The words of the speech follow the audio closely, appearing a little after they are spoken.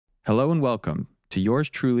Hello and welcome to yours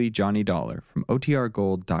truly, Johnny Dollar from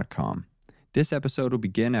OTRGold.com. This episode will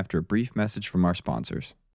begin after a brief message from our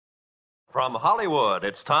sponsors. From Hollywood,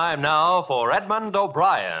 it's time now for Edmund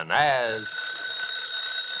O'Brien as...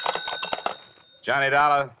 Johnny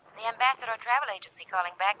Dollar? The Ambassador Travel Agency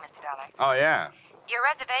calling back, Mr. Dollar. Oh, yeah. Your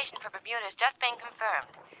reservation for Bermuda has just been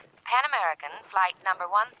confirmed. Pan American, flight number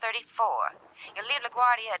 134. You'll leave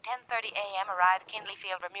LaGuardia at 10:30 a.m., arrive at Kindley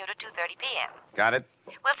Field, Bermuda, 2:30 p.m. Got it?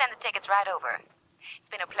 We'll send the tickets right over. It's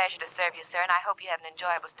been a pleasure to serve you, sir, and I hope you have an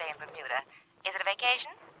enjoyable stay in Bermuda. Is it a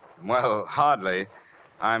vacation? Well, hardly.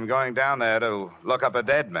 I'm going down there to look up a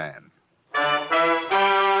dead man.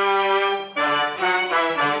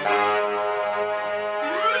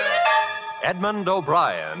 Edmund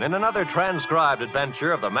O'Brien in another transcribed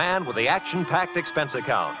adventure of the man with the action-packed expense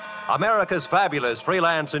account. America's fabulous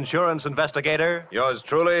freelance insurance investigator. Yours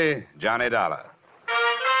truly, Johnny Dollar.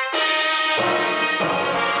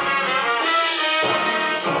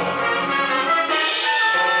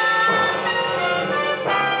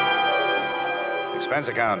 Expense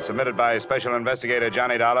account submitted by Special Investigator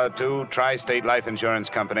Johnny Dollar to Tri-State Life Insurance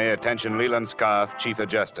Company. Attention, Leland Scarf, Chief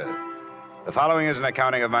Adjuster. The following is an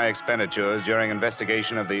accounting of my expenditures during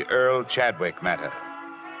investigation of the Earl Chadwick matter.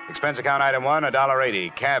 Expense account item 1,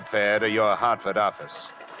 $1.80, cab fare to your Hartford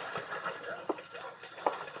office.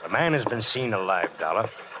 A man has been seen alive, Dollar.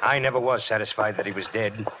 I never was satisfied that he was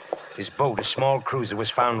dead. His boat, a small cruiser, was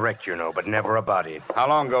found wrecked, you know, but never a body. How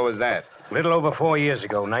long ago was that? A little over 4 years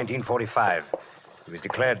ago, 1945. He was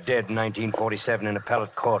declared dead in 1947 in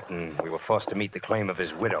appellate court, and we were forced to meet the claim of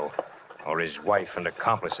his widow, or his wife and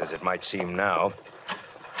accomplice, as it might seem now.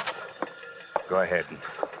 Go ahead.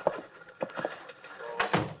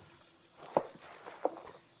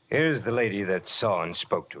 Here's the lady that saw and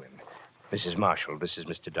spoke to him. Mrs. Marshall, this is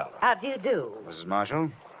Mr. Dollar. How do you do? Mrs.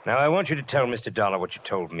 Marshall? Now, I want you to tell Mr. Dollar what you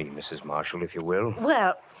told me, Mrs. Marshall, if you will.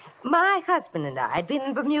 Well, my husband and I had been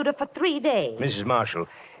in Bermuda for 3 days. Mrs. Marshall,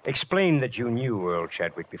 explain that you knew Earl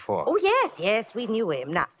Chadwick before. Oh, yes, we knew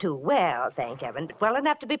him. Not too well, thank heaven, but well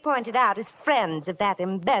enough to be pointed out as friends of that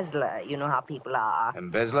embezzler. You know how people are.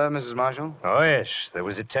 Embezzler, Mrs. Marshall? Oh, yes, there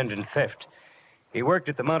was attendant theft. He worked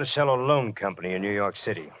at the Monticello Loan Company in New York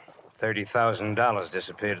City. $30,000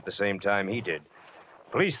 disappeared at the same time he did.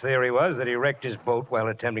 Police theory was that he wrecked his boat while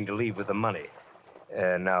attempting to leave with the money.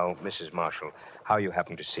 Now, Mrs. Marshall, how you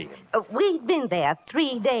happened to see him? We'd been there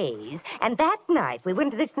 3 days, and that night we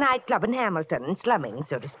went to this nightclub in Hamilton, slumming,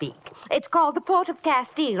 so to speak. It's called the Port of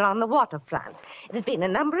Castile on the waterfront. It had been a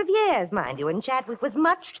number of years, mind you, and Chadwick was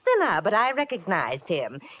much thinner, but I recognized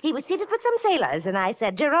him. He was seated with some sailors, and I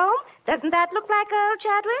said, "Jerome, doesn't that look like Earl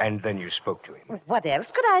Chadwick?" And then you spoke to him. What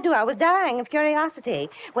else could I do? I was dying of curiosity.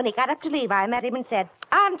 When he got up to leave, I met him and said,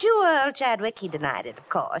 "Aren't you Earl Chadwick?" He denied it, of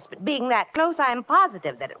course, but being that close, I'm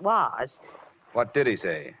positive that it was. What did he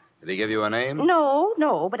say? Did he give you a name?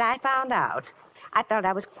 No, but I found out. I felt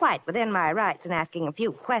I was quite within my rights in asking a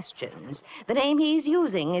few questions. The name he's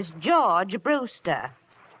using is George Brewster.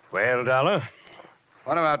 Well, Dollar?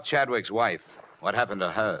 What about Chadwick's wife? What happened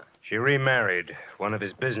to her? She remarried one of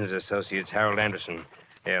his business associates, Harold Anderson.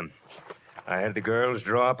 Yeah. I had the girls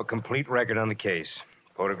draw up a complete record on the case.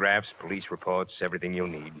 Photographs, police reports, everything you'll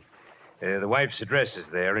need. The wife's address is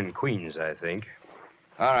there in Queens, I think.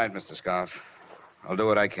 All right, Mr. Scarf. I'll do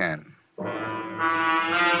what I can.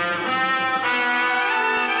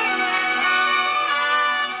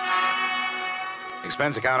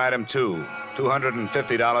 Expense account item 2,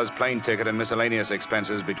 $250 plane ticket and miscellaneous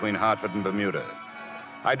expenses between Hartford and Bermuda.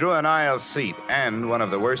 I drew an aisle seat and one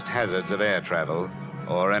of the worst hazards of air travel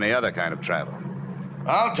or any other kind of travel.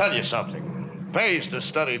 I'll tell you something. It pays to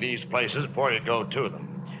study these places before you go to them.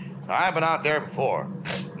 I've been out there before.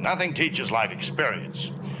 Nothing teaches like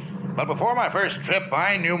experience. But before my first trip,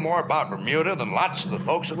 I knew more about Bermuda than lots of the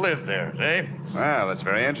folks that live there, see? Well, that's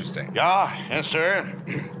very interesting. Yeah, yes, sir.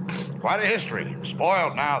 Quite a history.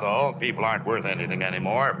 Spoiled now, though. People aren't worth anything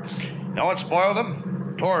anymore. You know what spoiled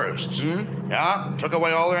them? Tourists. Yeah, took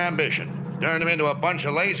away all their ambition. Turned them into a bunch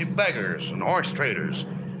of lazy beggars and horse traders.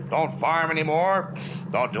 Don't farm anymore.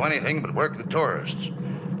 Don't do anything but work the tourists.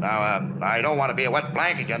 Now, I don't want to be a wet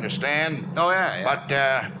blanket, you understand? Oh, yeah.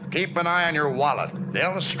 But keep an eye on your wallet.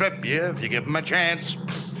 They'll strip you if you give them a chance.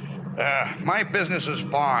 My business is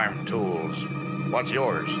farm tools. What's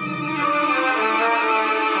yours?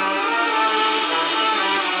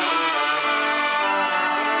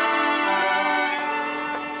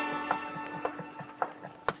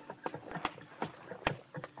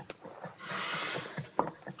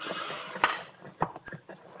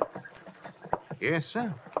 Yes,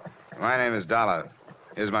 sir. My name is Dollar.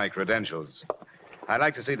 Here's my credentials. I'd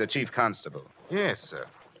like to see the chief constable. Yes, sir.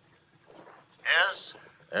 Yes?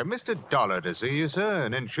 Mr. Dollar to see you, sir.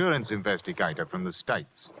 An insurance investigator from the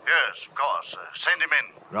States. Yes, of course. Send him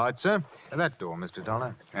in. Right, sir. That door, Mr.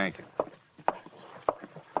 Dollar. Thank you.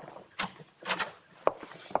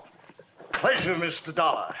 Pleasure, Mr.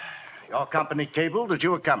 Dollar. Your company cabled that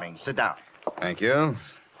you were coming. Sit down. Thank you.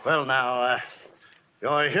 Well, now,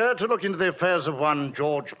 you're here to look into the affairs of one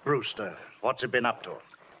George Brewster. What's he been up to?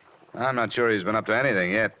 I'm not sure he's been up to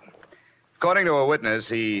anything yet. According to a witness,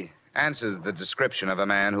 he answers the description of a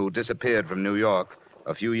man who disappeared from New York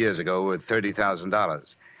a few years ago with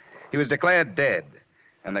 $30,000. He was declared dead,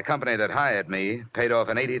 and the company that hired me paid off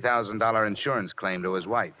an $80,000 insurance claim to his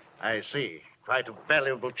wife. I see. Quite a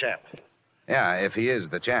valuable chap. Yeah, if he is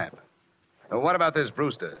the chap. What about this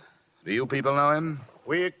Brewster? Do you people know him?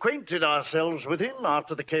 We acquainted ourselves with him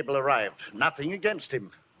after the cable arrived. Nothing against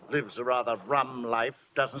him. Lives a rather rum life.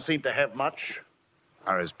 Doesn't seem to have much.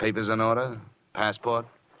 Are his papers in order? Passport?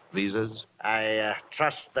 Visas? I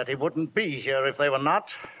trust that he wouldn't be here if they were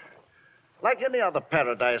not. Like any other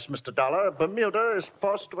paradise, Mr. Dollar, Bermuda is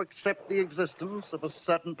forced to accept the existence of a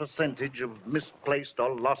certain percentage of misplaced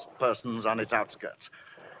or lost persons on its outskirts.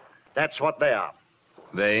 That's what they are.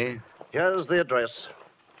 They? Here's the address.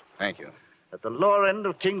 Thank you. At the lower end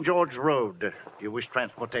of King George Road. Do you wish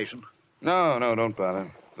transportation? No, don't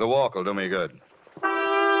bother. The walk will do me good.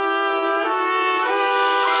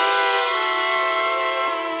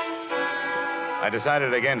 I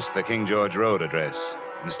decided against the King George Road address.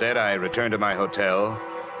 Instead, I returned to my hotel,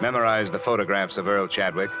 memorized the photographs of Earl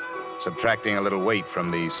Chadwick, subtracting a little weight from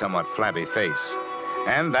the somewhat flabby face.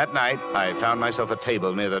 And that night, I found myself a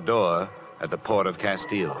table near the door at the port of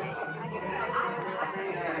Castile.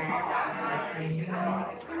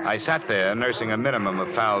 I sat there nursing a minimum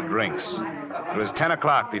of foul drinks. It was 10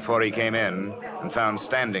 o'clock before he came in and found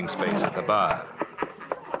standing space at the bar.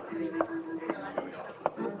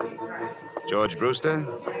 George Brewster?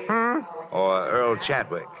 Or Earl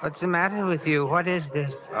Chadwick? What's the matter with you? What is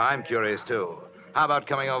this? I'm curious, too. How about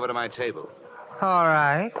coming over to my table? All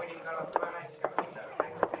right.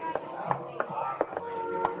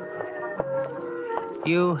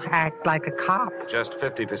 You act like a cop. Just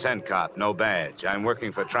 50% cop, no badge. I'm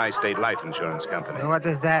working for Tri-State Life Insurance Company. What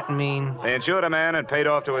does that mean? They insured a man and paid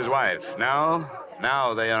off to his wife. Now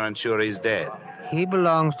they are unsure he's dead. He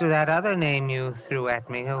belongs to that other name you threw at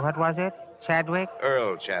me. What was it? Chadwick?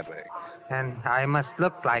 Earl Chadwick. And I must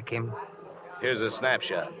look like him. Here's a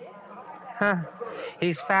snapshot. Huh.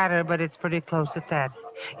 He's fatter, but it's pretty close at that.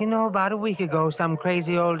 You know, about a week ago, some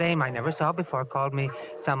crazy old dame I never saw before called me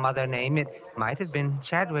some other name. It might have been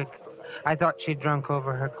Chadwick. I thought she'd drunk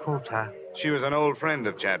over her quota. She was an old friend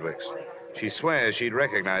of Chadwick's. She swears she'd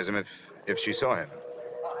recognize him if she saw him.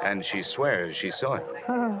 And she swears she saw him.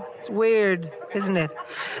 Oh, it's weird, isn't it?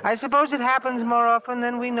 I suppose it happens more often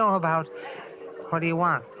than we know about. What do you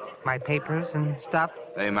want? My papers and stuff?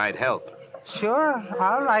 They might help. Sure,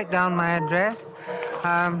 I'll write down my address.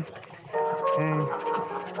 Come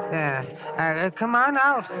on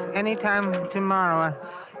out anytime tomorrow.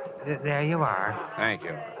 There you are. Thank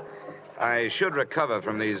you. I should recover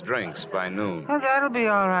from these drinks by noon. Oh, that'll be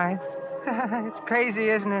all right. It's crazy,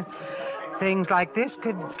 isn't it? Things like this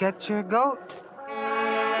could get your goat.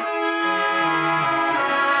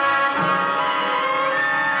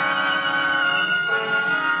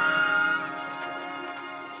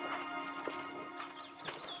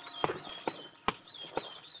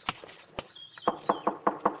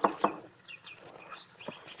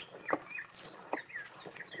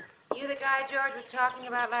 You the guy George was talking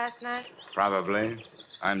about last night? Probably.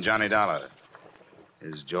 I'm Johnny Dollar.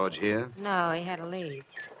 Is George here? No, he had to leave.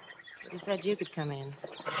 He said you could come in.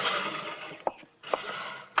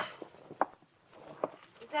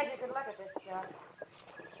 He said you could look at this stuff.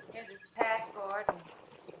 Here's his passport and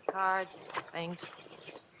some cards and things.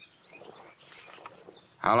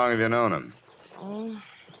 How long have you known him?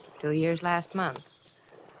 2 years last month.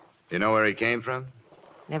 Do you know where he came from?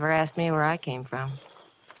 Never asked me where I came from.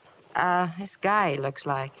 This guy, he looks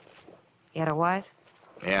like. He had a wife?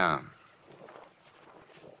 Yeah.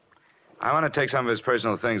 I want to take some of his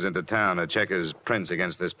personal things into town to check his prints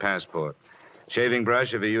against this passport. Shaving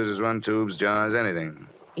brush if he uses one, tubes, jars, anything.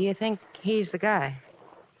 You think he's the guy?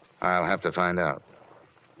 I'll have to find out.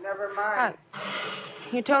 Never mind.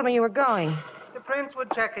 You told me you were going. The prince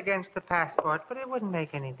would check against the passport, but it wouldn't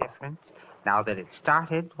make any difference. Now that it's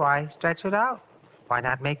started, why stretch it out? Why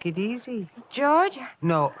not make it easy? George?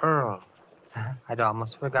 No, Earl. I'd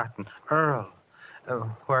almost forgotten. Earl.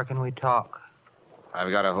 Where can we talk? I've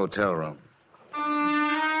got a hotel room.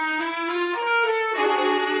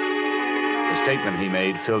 The statement he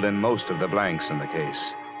made filled in most of the blanks in the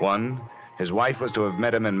case. One, His wife was to have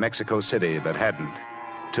met him in Mexico City, but hadn't.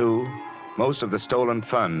 2, most of the stolen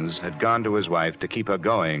funds had gone to his wife to keep her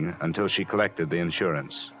going until she collected the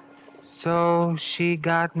insurance. So she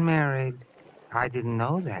got married. I didn't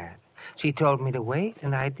know that. She told me to wait,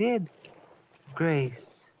 and I did. Grace,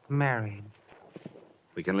 married.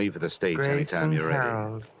 We can leave for the States Grace anytime and you're ready.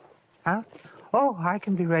 Harold. Huh? Oh, I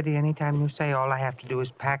can be ready anytime you say. All I have to do is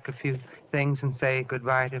pack a few things and say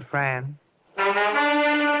goodbye to Fran.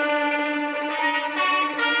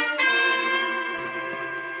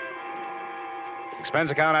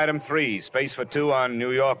 Expense account item 3, space for 2 on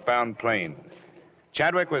New York-bound plane.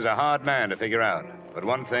 Chadwick was a hard man to figure out, but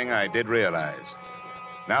one thing I did realize.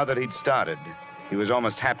 Now that he'd started, he was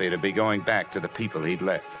almost happy to be going back to the people he'd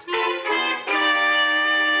left.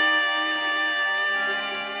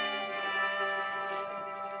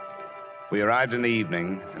 We arrived in the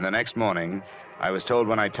evening, and the next morning, I was told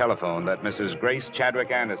when I telephoned that Mrs. Grace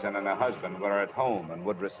Chadwick Anderson and her husband were at home and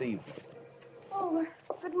would receive me. Oh,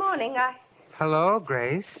 good morning. Hello,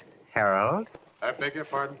 Grace. Harold. I beg your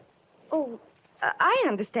pardon? Oh, I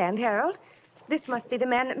understand, Harold. This must be the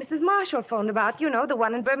man that Mrs. Marshall phoned about. You know, the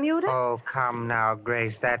one in Bermuda. Oh, come now,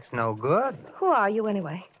 Grace. That's no good. Who are you,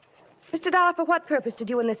 anyway? Mr. Dollar, for what purpose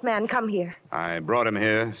did you and this man come here? I brought him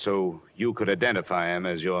here so you could identify him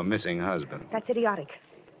as your missing husband. That's idiotic.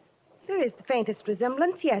 There is the faintest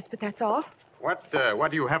resemblance, yes, but that's all. What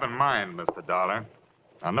do you have in mind, Mr. Dollar?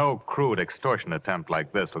 Now, no crude extortion attempt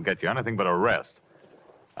like this will get you anything but arrest.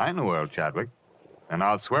 I knew Earl Chadwick, and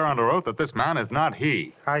I'll swear under oath that this man is not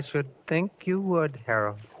he. I should think you would,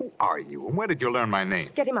 Harold. Who are you, and where did you learn my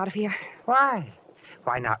name? Get him out of here. Why?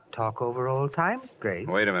 Why not talk over old times, Grace?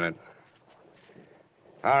 Wait a minute.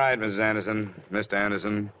 All right, Mrs. Anderson, Mr.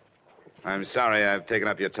 Anderson. I'm sorry I've taken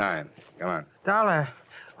up your time. Come on. Dollar,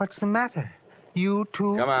 what's the matter? You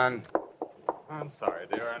too? Come on. I'm sorry,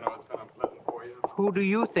 dear. I know it's been unpleasant for you. Who do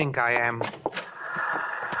you think I am?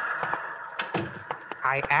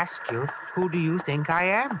 I ask you, who do you think I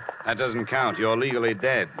am? That doesn't count. You're legally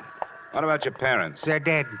dead. What about your parents? They're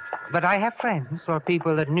dead. But I have friends or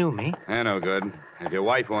people that knew me. They're no good. If your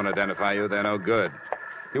wife won't identify you, they're no good.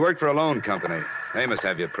 You worked for a loan company. They must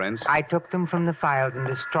have your prints. I took them from the files and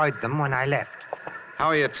destroyed them when I left. How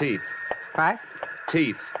are your teeth? What?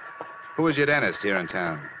 Teeth. Who was your dentist here in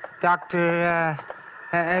town? Dr.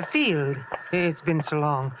 Field. It's been so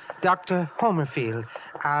long. Dr. Homer Field.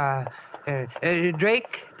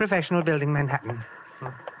 Drake, Professional Building, Manhattan.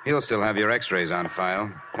 He'll still have your x-rays on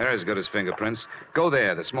file. They're as good as fingerprints. Go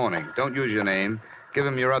there this morning. Don't use your name. Give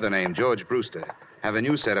him your other name, George Brewster. Have a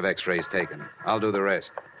new set of x-rays taken. I'll do the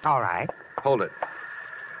rest. All right. Hold it.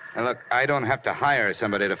 Now, look, I don't have to hire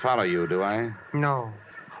somebody to follow you, do I? No.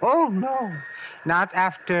 Oh, no. Not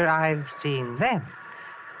after I've seen them.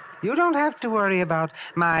 You don't have to worry about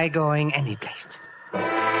my going anyplace.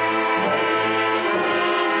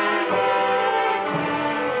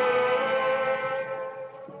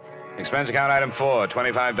 Expense account item 4,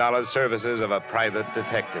 $25 services of a private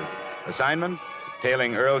detective. Assignment,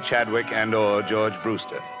 tailing Earl Chadwick and/or George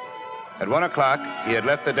Brewster. At 1 o'clock, he had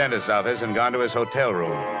left the dentist's office and gone to his hotel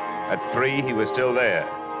room. At 3, he was still there.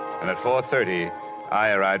 And at 4:30,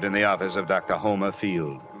 I arrived in the office of Dr. Homer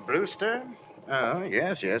Field. Brewster? Oh,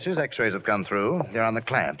 yes. His x-rays have come through. They're on the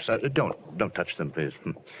clamps. Don't touch them, please.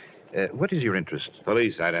 What is your interest?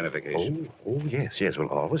 Police identification. Oh, yes. Well,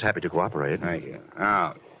 always happy to cooperate. Thank you.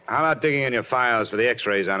 Now, how about digging in your files for the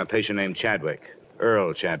x-rays on a patient named Chadwick?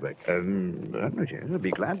 Earl Chadwick. Yes, I'd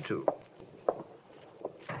be glad to.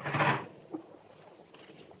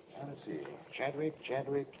 Let's see. Chadwick.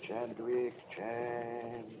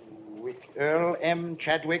 Earl M.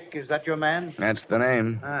 Chadwick, is that your man? That's the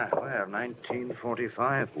name. Ah, well,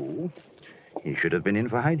 1945. Ooh, he should have been in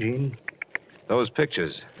for hygiene. Those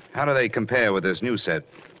pictures, how do they compare with this new set?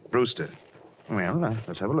 Brewster. Well,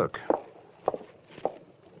 let's have a look.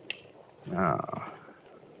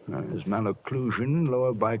 There's malocclusion,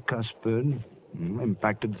 lower bicuspid,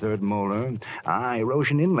 impacted third molar.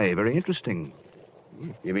 Erosion inlay, very interesting.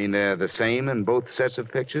 You mean they're the same in both sets of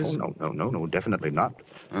pictures? Oh, no, definitely not.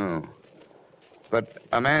 Oh. But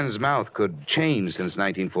a man's mouth could change since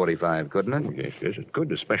 1945, couldn't it? Yes, it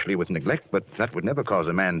could, especially with neglect, but that would never cause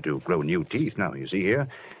a man to grow new teeth. Now, you see here,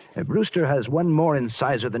 Brewster has one more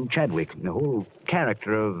incisor than Chadwick. The whole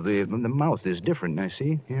character of the mouth is different, I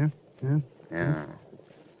see, here. Yeah.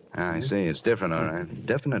 I see, it's different, all right.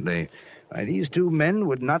 Definitely. These two men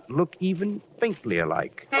would not look even faintly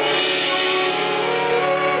alike.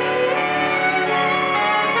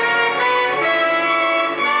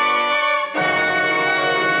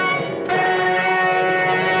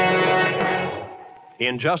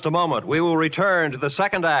 In just a moment, we will return to the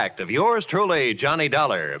second act of yours truly, Johnny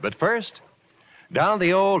Dollar. But first, down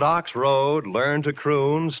the old Ox Road, learn to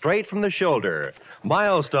croon straight from the shoulder.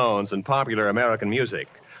 Milestones in popular American music.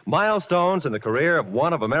 Milestones in the career of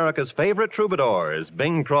one of America's favorite troubadours,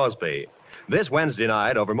 Bing Crosby. This Wednesday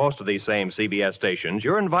night, over most of these same CBS stations,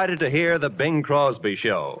 you're invited to hear The Bing Crosby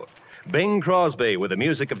Show. Bing Crosby with the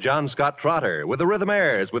music of John Scott Trotter, with the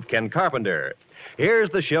Rhythmaires, with Ken Carpenter. Here's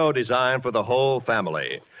the show designed for the whole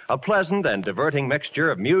family. A pleasant and diverting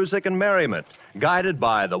mixture of music and merriment, guided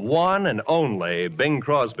by the one and only Bing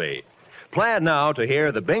Crosby. Plan now to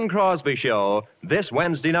hear The Bing Crosby Show this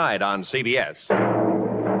Wednesday night on CBS.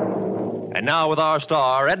 And now with our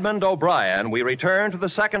star, Edmund O'Brien, we return to the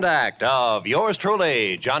second act of yours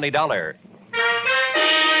truly, Johnny Dollar.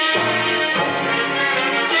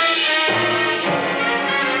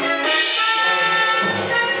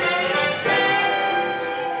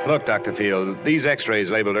 Look, Dr. Field, these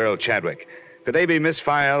x-rays labeled Earl Chadwick, could they be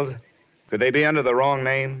misfiled? Could they be under the wrong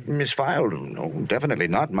name? Misfiled? No, definitely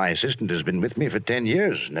not. My assistant has been with me for 10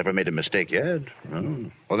 years. Never made a mistake yet.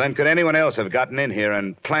 No. Well, then could anyone else have gotten in here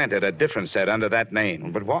and planted a different set under that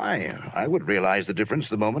name? But why? I would realize the difference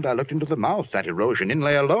the moment I looked into the mouth. That erosion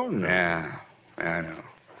inlay alone. Yeah, I know.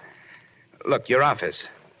 Look, your office,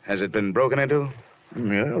 has it been broken into?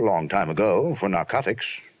 Yeah, a long time ago, for narcotics.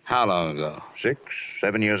 How long ago? 6,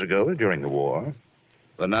 7 years ago, during the war.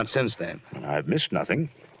 But not since then. I've missed nothing.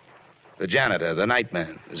 The janitor, the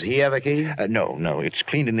nightman, does he have a key? No. It's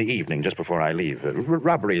cleaned in the evening, just before I leave.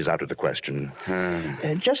 Robbery is out of the question.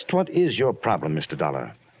 Just what is your problem, Mr.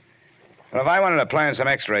 Dollar? Well, if I wanted to plant some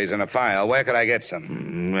x-rays in a file, where could I get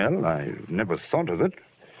some? Well, I never thought of it.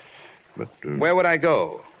 But... Where would I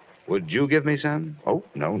go? Would you give me some? Oh,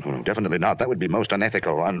 no, definitely not. That would be most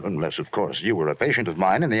unethical, unless, of course, you were a patient of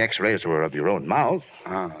mine and the x-rays were of your own mouth.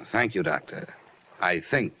 Oh, thank you, Doctor. I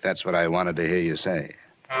think that's what I wanted to hear you say.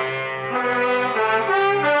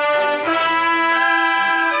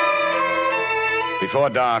 Before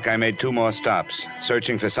dark, I made 2 more stops,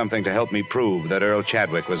 searching for something to help me prove that Earl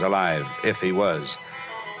Chadwick was alive, if he was.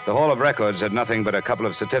 The Hall of Records had nothing but a couple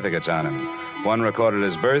of certificates on him. One recorded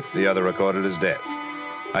his birth, the other recorded his death.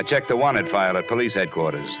 I checked the wanted file at police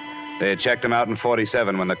headquarters. They had checked him out in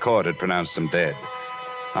 47 when the court had pronounced him dead.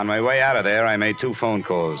 On my way out of there, I made 2 phone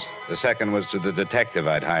calls. The second was to the detective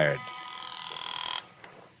I'd hired.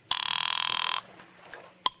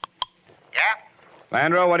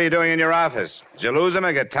 Landro, what are you doing in your office? Did you lose him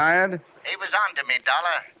or get tired? He was on to me,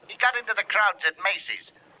 Dollar. He got into the crowds at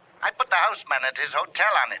Macy's. I put the houseman at his hotel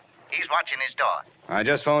on it. He's watching his door. I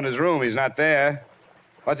just phoned his room. He's not there.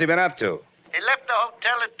 What's he been up to? He left the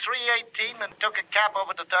hotel at 318 and took a cab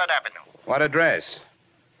over to 3rd Avenue. What address?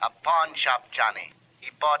 A pawn shop, Johnny.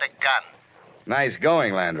 He bought a gun. Nice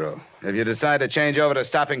going, Landro. If you decide to change over to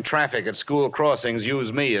stopping traffic at school crossings,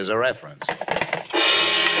 use me as a reference.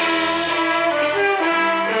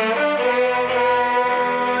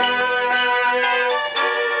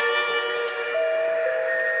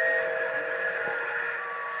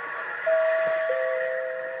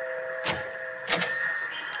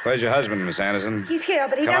 Where's your husband, Miss Anderson? He's here,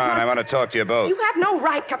 but he Come doesn't... on, I want to talk to you both. You have no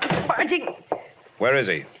right to be barging. Where is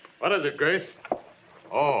he? What is it, Grace?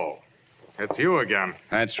 Oh, it's you again.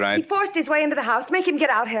 That's He right. forced his way into the house. Make him get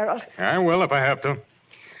out, Harold. I will if I have to.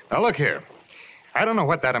 Now, look here. I don't know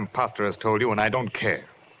what that imposter has told you, and I don't care.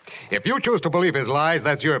 If you choose to believe his lies,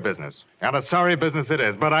 that's your business. And a sorry business it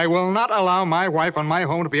is. But I will not allow my wife and my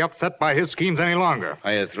home to be upset by his schemes any longer.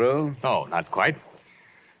 Are you through? No, not quite.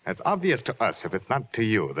 It's obvious to us, if it's not to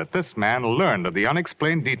you, that this man learned of the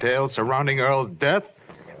unexplained details surrounding Earl's death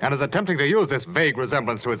and is attempting to use this vague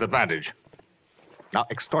resemblance to his advantage. Now,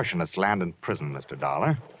 extortionists land in prison, Mr.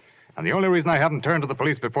 Dollar. And the only reason I haven't turned to the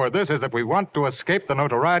police before this is that we want to escape the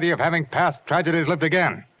notoriety of having past tragedies lived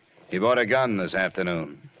again. He bought a gun this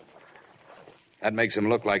afternoon. That makes him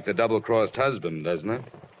look like the double-crossed husband, doesn't it?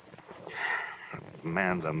 The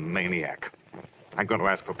man's a maniac. I'm going to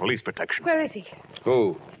ask for police protection. Where is he?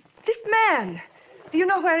 Who? This man. Do you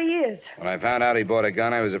know where he is? When I found out he bought a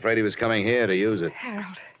gun, I was afraid he was coming here to use it.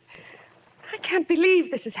 Harold, I can't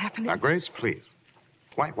believe this is happening. Now, Grace, please.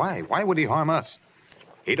 Why would he harm us?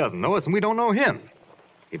 He doesn't know us, and we don't know him.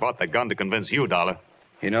 He bought the gun to convince you, Dollar.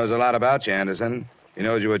 He knows a lot about you, Anderson. He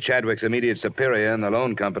knows you were Chadwick's immediate superior in the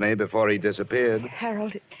loan company before he disappeared.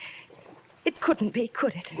 Harold, it couldn't be,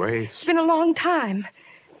 could it? Grace. It's been a long time.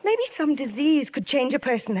 Maybe some disease could change a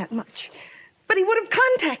person that much. But he would have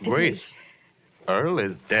contacted Grace, me. Earl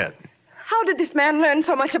is dead. How did this man learn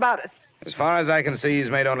so much about us? As far as I can see, he's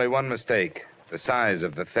made only one mistake. The size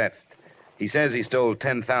of the theft. He says he stole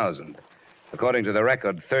 $10,000. According to the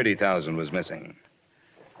record, $30,000 was missing.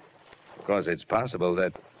 Of course, it's possible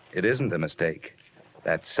that it isn't a mistake.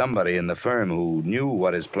 That somebody in the firm who knew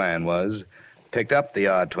what his plan was picked up the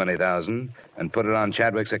odd 20,000 and put it on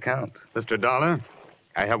Chadwick's account. Mr. Dollar,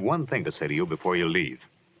 I have one thing to say to you before you leave.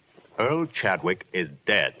 Earl Chadwick is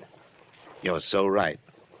dead. You're so right.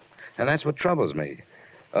 And that's what troubles me.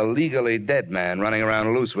 A legally dead man running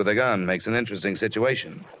around loose with a gun makes an interesting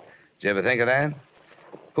situation. Did you ever think of that?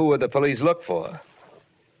 Who would the police look for?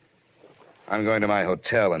 I'm going to my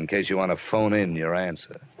hotel in case you want to phone in your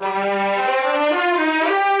answer.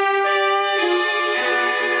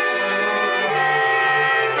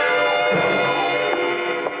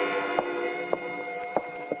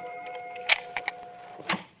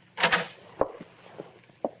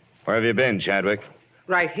 Where have you been, Chadwick?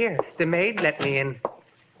 Right here. The maid let me in.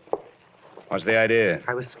 What's the idea?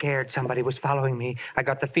 I was scared somebody was following me. I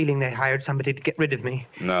got the feeling they hired somebody to get rid of me.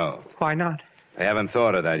 No. Why not? I haven't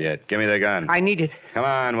thought of that yet. Give me the gun. I need it. Come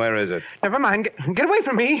on, where is it? Never mind. Get away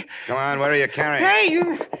from me. Come on, where are you carrying?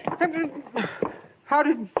 Hey! How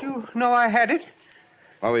did you know I had it?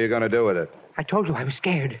 What were you going to do with it? I told you I was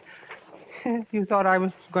scared. You thought I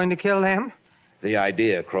was going to kill them? The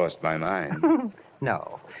idea crossed my mind.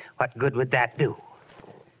 No. What good would that do?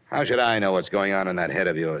 How should I know what's going on in that head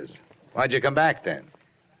of yours? Why'd you come back then?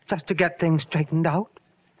 Just to get things straightened out.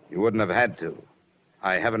 You wouldn't have had to.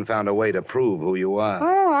 I haven't found a way to prove who you are.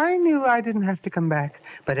 Oh, I knew I didn't have to come back.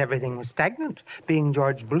 But everything was stagnant. Being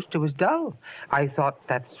George Brewster was dull. I thought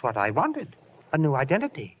that's what I wanted. A new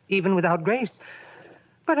identity, even without Grace.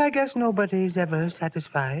 But I guess nobody's ever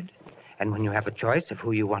satisfied. And when you have a choice of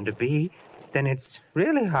who you want to be, then it's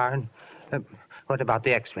really hard. What about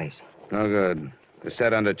the x-rays? No good. The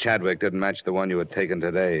set under Chadwick didn't match the one you had taken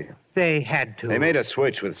today. They had to. They made a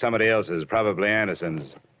switch with somebody else's, probably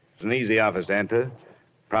Anderson's. It's an easy office to enter.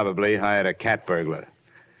 Probably hired a cat burglar.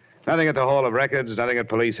 Nothing at the Hall of Records, nothing at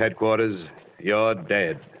police headquarters. You're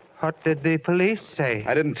dead. What did the police say?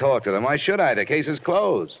 I didn't talk to them. Why should I? The case is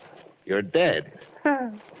closed. You're dead.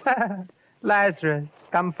 Lazarus,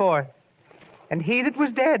 come forth. And he that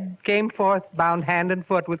was dead came forth, bound hand and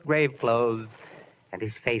foot with grave clothes, and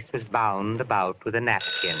his face was bound about with a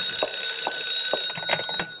napkin.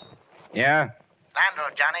 Yeah?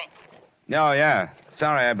 Landro, Johnny. No, yeah.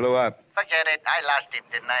 Sorry I blew up. Forget it. I lost him,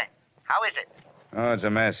 didn't I? How is it? Oh, it's a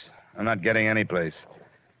mess. I'm not getting any place.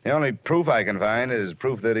 The only proof I can find is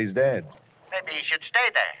proof that he's dead. Maybe he should stay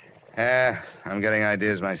there. Yeah, I'm getting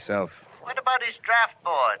ideas myself. What about his draft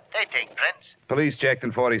board? They take prints. Police checked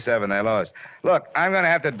in 47. They lost. Look, I'm going to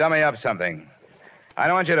have to dummy up something. I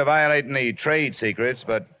don't want you to violate any trade secrets,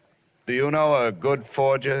 but do you know a good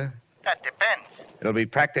forger? That depends. It'll be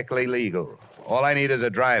practically legal. All I need is a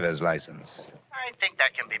driver's license. I think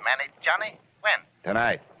that can be managed, Johnny. When?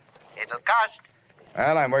 Tonight. It'll cost.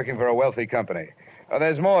 Well, I'm working for a wealthy company. Oh,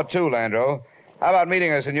 there's more, too, Landro. How about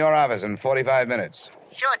meeting us in your office in 45 minutes?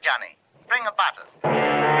 Sure, Johnny. Bring a bottle.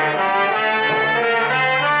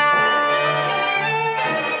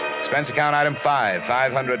 Expense account item 5,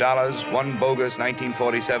 $500, one bogus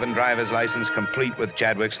 1947 driver's license complete with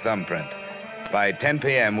Chadwick's thumbprint. By 10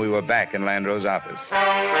 p.m., we were back in Landro's office.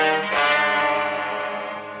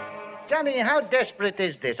 Johnny, how desperate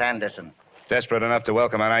is this Anderson? Desperate enough to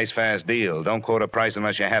welcome a nice, fast deal. Don't quote a price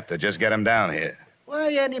unless you have to. Just get him down here.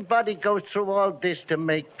 Why anybody goes through all this to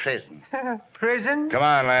make prison? Prison? Come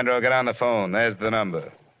on, Landro, get on the phone. There's the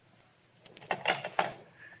number.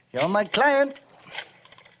 You're my client.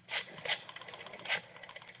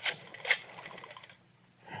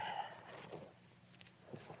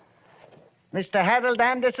 Mr. Harold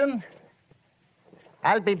Anderson?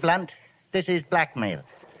 I'll be blunt. This is blackmail.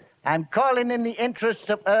 I'm calling in the interests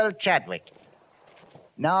of Earl Chadwick.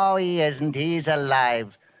 No, he isn't. He's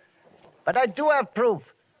alive. But I do have proof.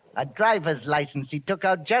 A driver's license he took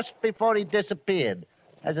out just before he disappeared,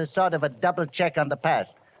 as a sort of a double check on the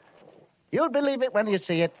past. You'll believe it when you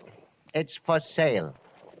see it. It's for sale.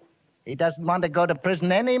 He doesn't want to go to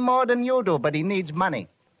prison any more than you do, but he needs money.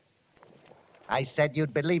 I said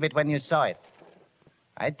you'd believe it when you saw it.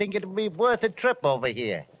 I think it'll be worth a trip over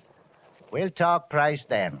here. We'll talk price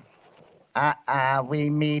then. We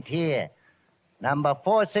meet here. Number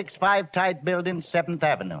 465 Tide Building, 7th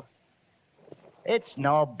Avenue. It's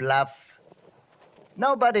no bluff.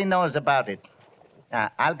 Nobody knows about it.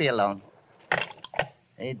 I'll be alone.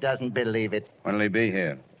 He doesn't believe it. When'll he be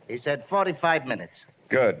here? He said 45 minutes.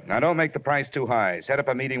 Good. Now, don't make the price too high. Set up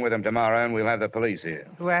a meeting with him tomorrow, and we'll have the police here.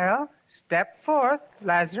 Well, step forth,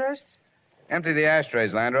 Lazarus. Empty the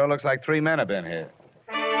ashtrays, Landro. Looks like 3 men have been here.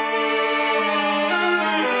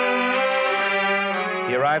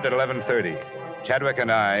 He arrived at 11:30. Chadwick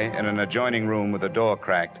and I, in an adjoining room with the door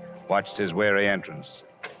cracked, watched his wary entrance.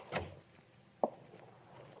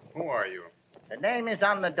 Who are you? The name is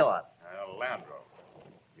on the door. Landro.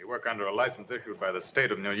 You work under a license issued by the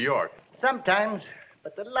state of New York. Sometimes,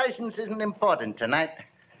 but the license isn't important tonight.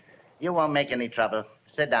 You won't make any trouble.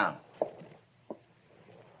 Sit down.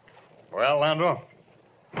 Well, Landro?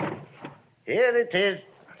 Here it is.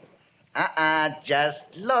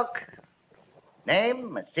 Just look.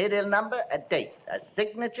 Name, a serial number, a date, a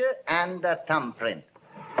signature, and a thumbprint.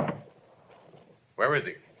 Where is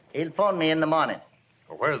he? He'll phone me in the morning.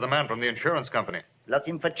 Well, where's the man from the insurance company?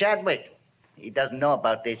 Looking for Chadwick. He doesn't know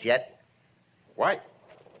about this yet. Why?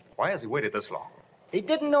 Why has he waited this long? He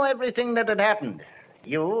didn't know everything that had happened.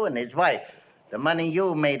 You and his wife. The money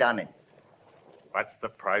you made on it. What's the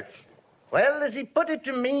price? Well, as he put it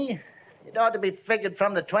to me, it ought to be figured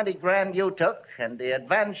from the 20 grand you took and the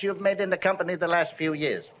advance you've made in the company the last few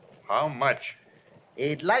years. How much?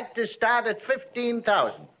 He'd like to start at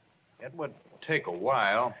 15,000. It would take a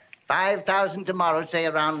while. 5,000 tomorrow, say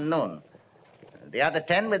around noon. The other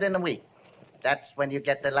 10 within a week. That's when you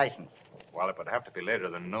get the license. Well, it would have to be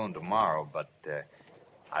later than noon tomorrow, but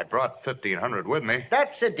I brought 1,500 with me.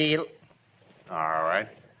 That's a deal. All right.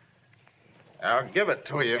 I'll give it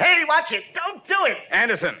to you. Hey, watch it. Don't do it.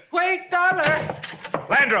 Anderson. Wait, Dollar.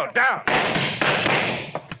 Landro, down.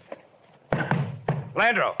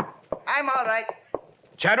 Landro. I'm all right.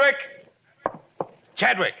 Chadwick.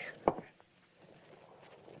 Chadwick.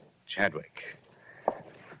 Chadwick.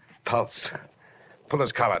 Pulse. Pull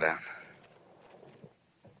his collar down.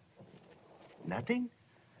 Nothing?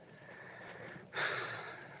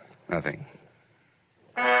 Nothing.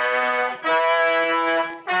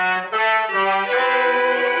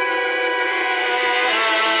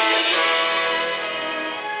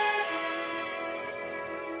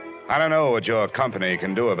 I don't know what your company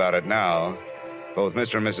can do about it now. Both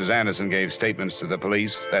Mr. and Mrs. Anderson gave statements to the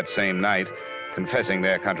police that same night, confessing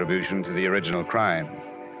their contribution to the original crime.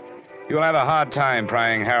 You'll have a hard time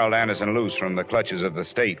prying Harold Anderson loose from the clutches of the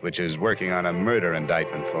state, which is working on a murder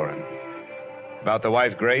indictment for him. About the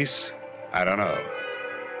wife, Grace, I don't know.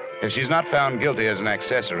 If she's not found guilty as an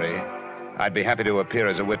accessory, I'd be happy to appear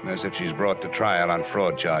as a witness if she's brought to trial on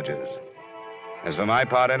fraud charges. As for my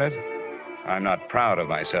part in it, I'm not proud of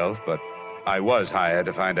myself, but I was hired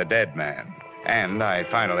to find a dead man, and I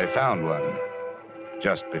finally found one,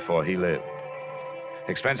 just before he lived.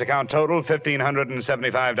 Expense account total,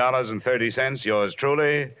 $1,575.30. Yours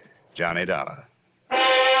truly, Johnny Dollar.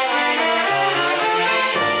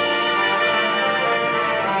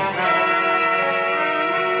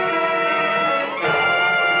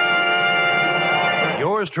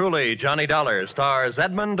 Yours truly, Johnny Dollar, stars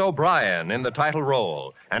Edmund O'Brien in the title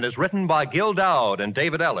role and is written by Gil Dowd and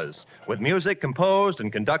David Ellis, with music composed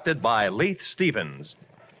and conducted by Leith Stevens.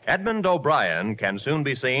 Edmund O'Brien can soon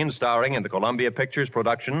be seen starring in the Columbia Pictures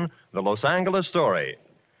production, The Los Angeles Story.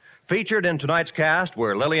 Featured in tonight's cast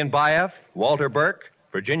were Lillian Buyeff, Walter Burke,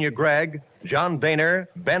 Virginia Gregg, John Boehner,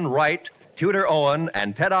 Ben Wright, Tudor Owen,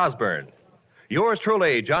 and Ted Osborne. Yours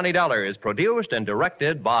truly, Johnny Dollar, is produced and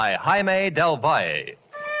directed by Jaime Del Valle.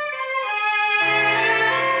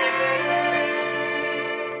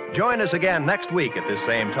 Join us again next week at this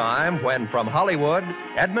same time when, from Hollywood,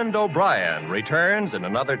 Edmund O'Brien returns in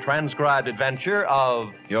another transcribed adventure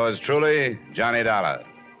of Yours truly, Johnny Dollar.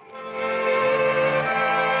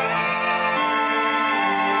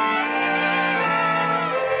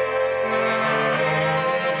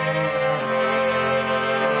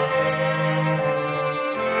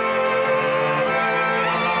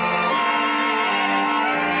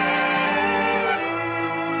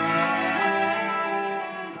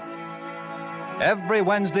 Every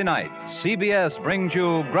Wednesday night, CBS brings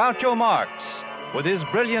you Groucho Marx with his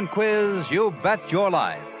brilliant quiz, You Bet Your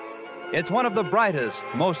Life. It's one of the brightest,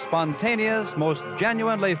 most spontaneous, most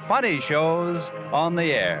genuinely funny shows on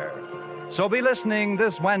the air. So be listening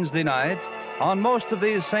this Wednesday night on most of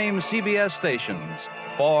these same CBS stations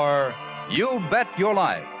for You Bet Your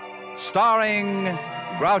Life, starring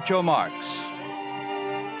Groucho Marx.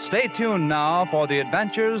 Stay tuned now for the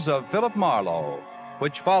adventures of Philip Marlowe,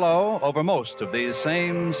 which follow over most of these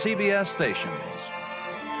same CBS stations.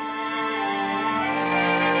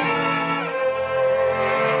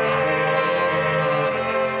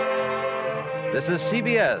 This is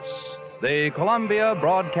CBS, the Columbia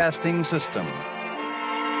Broadcasting System.